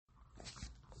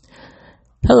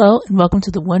Hello, and welcome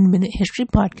to the 1 Minute History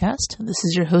Podcast. This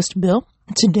is your host, Bill.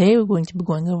 Today, we're going to be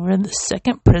going over the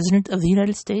second President of the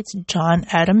United States, John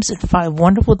Adams, and 5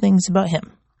 wonderful things about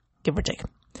him, give or take.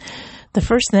 The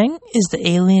first thing is the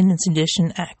Alien and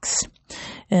Sedition Acts.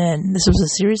 And this was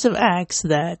a series of acts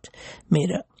that made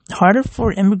it harder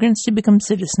for immigrants to become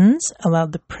citizens,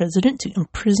 allowed the president to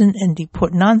imprison and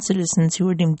deport non-citizens who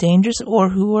were deemed dangerous or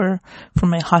who were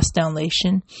from a hostile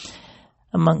nation,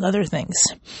 among other things.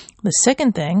 The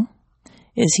second thing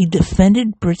is he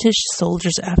defended British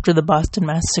soldiers after the Boston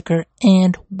Massacre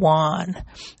and won.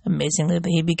 Amazingly,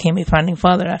 he became a founding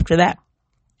father after that.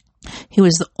 He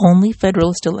was the only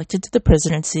Federalist elected to the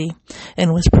presidency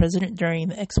and was president during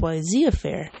the XYZ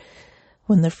affair.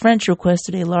 When the French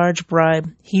requested a large bribe,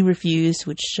 he refused,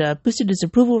 which boosted his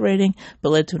approval rating,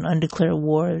 but led to an undeclared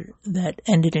war that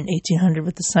ended in 1800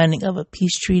 with the signing of a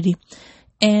peace treaty.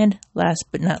 And last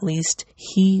but not least,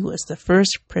 he was the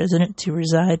first president to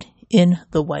reside in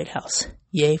the White House.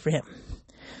 Yay for him.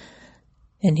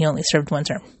 And he only served one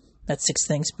term. That's 6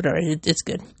 things, but alright, it's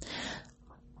good.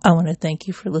 I want to thank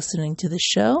you for listening to the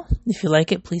show. If you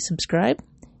like it, please subscribe,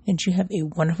 and you have a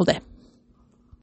wonderful day.